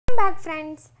back,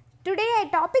 friends. Today a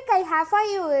topic I have for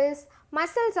you is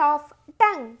muscles of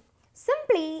tongue.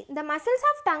 Simply, the muscles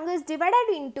of tongue is divided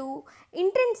into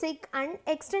intrinsic and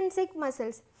extrinsic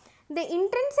muscles. The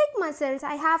intrinsic muscles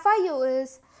I have for you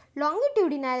is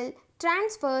longitudinal,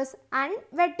 transverse and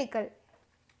vertical.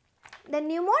 The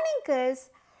mnemonic is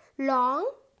long,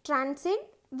 transit,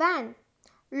 van.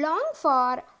 Long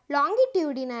for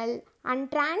longitudinal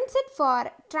and transit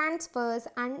for transverse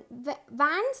and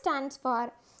van stands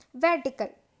for vertical.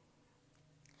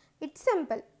 It's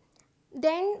simple.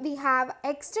 Then we have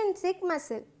extrinsic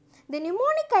muscle. The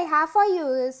mnemonic I have for you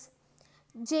is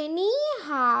Jenny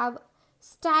have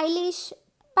stylish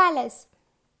palace.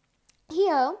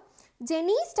 Here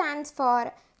Jenny stands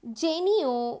for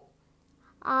genio,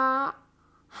 have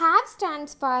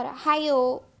stands for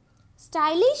hio,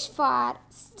 stylish for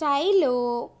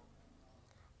stylo,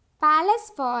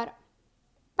 palace for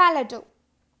palato.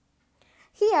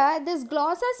 Here this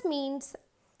glossus means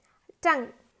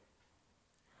tongue.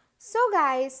 So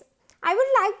guys, I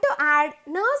would like to add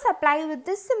nerve supply with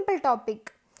this simple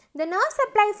topic. The nerve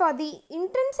supply for the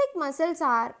intrinsic muscles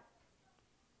are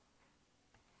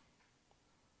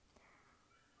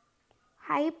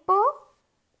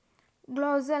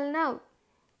hypoglossal nerve,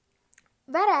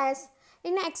 whereas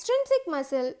in extrinsic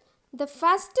muscle, the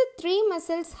first three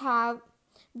muscles have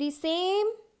the same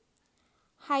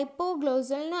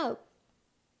hypoglossal nerve.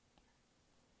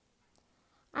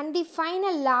 And the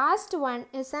final last one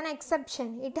is an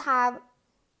exception. It have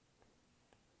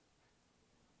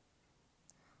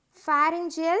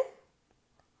pharyngeal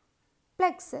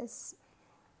plexus.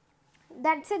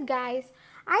 That's it, guys.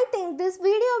 I think this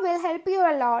video will help you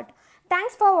a lot.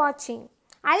 Thanks for watching.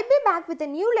 I'll be back with a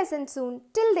new lesson soon.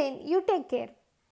 Till then, you take care.